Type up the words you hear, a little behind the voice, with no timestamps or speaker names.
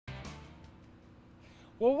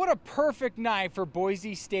Well, what a perfect night for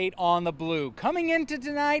Boise State on the blue. Coming into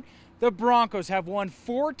tonight, the Broncos have won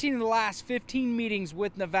 14 of the last 15 meetings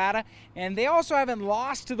with Nevada, and they also haven't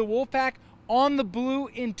lost to the Wolfpack on the blue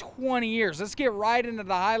in 20 years. Let's get right into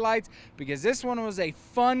the highlights because this one was a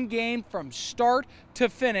fun game from start to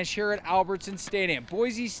finish here at Albertson Stadium.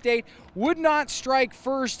 Boise State would not strike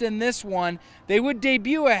first in this one. They would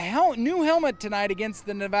debut a new helmet tonight against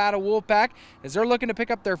the Nevada Wolfpack as they're looking to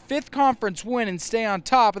pick up their 5th conference win and stay on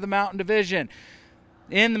top of the Mountain Division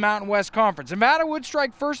in the Mountain West Conference. Nevada would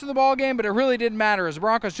strike first in the ball game, but it really didn't matter as the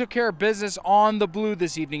Broncos took care of business on the blue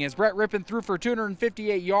this evening as Rypien threw for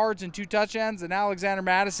 258 yards and 2 touchdowns, and Alexander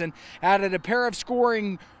Mattison added a pair of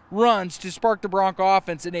scoring runs to spark the Bronco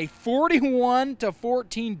offense in a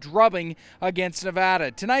 41-14 drubbing against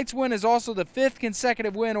Nevada. Tonight's win is also the 5th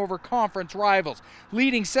consecutive win over conference rivals.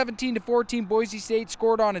 Leading 17-14, Boise State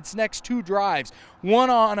scored on its next 2 drives. One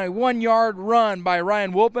on a 1-yard run by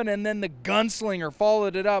Ryan Wilpin, and then the gunslinger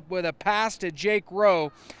followed it up with a pass to Jake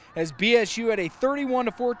Rowe as BSU had a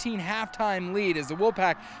 31-14 halftime lead as the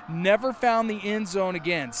Wolfpack never found the end zone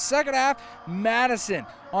again. Second half, Mattison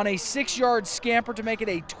on a 6-yard scamper to make it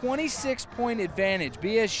a 26-point advantage.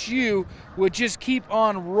 BSU would just keep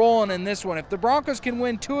on rolling in this one. If the Broncos can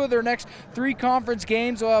win 2 of their next 3 conference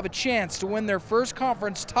games, they'll have a chance to win their first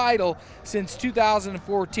conference title since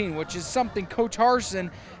 2014, which is something Coach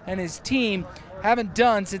Harsin and his team haven't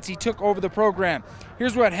done since he took over the program.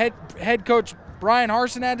 Here's what head coach Brian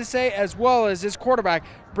Harsin had to say, as well as his quarterback,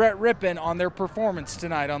 Rypien, on their performance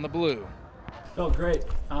tonight on the blue. Felt great.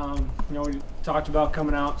 We talked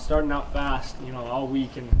about starting out fast, all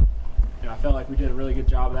week, and I felt like we did a really good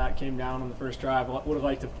job of that. Came down on the first drive. Would have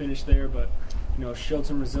liked to finish there, but showed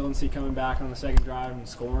some resiliency coming back on the second drive and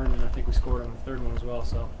scoring, and I think we scored on the third one as well.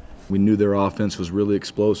 So we knew their offense was really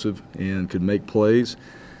explosive and could make plays.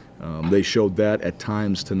 They showed that at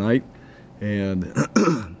times tonight, and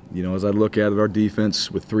as I look at it, our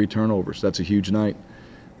defense with 3 turnovers, that's a huge night.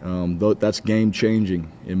 That's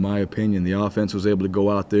game-changing, in my opinion. The offense was able to go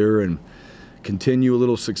out there and continue a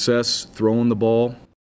little success throwing the ball,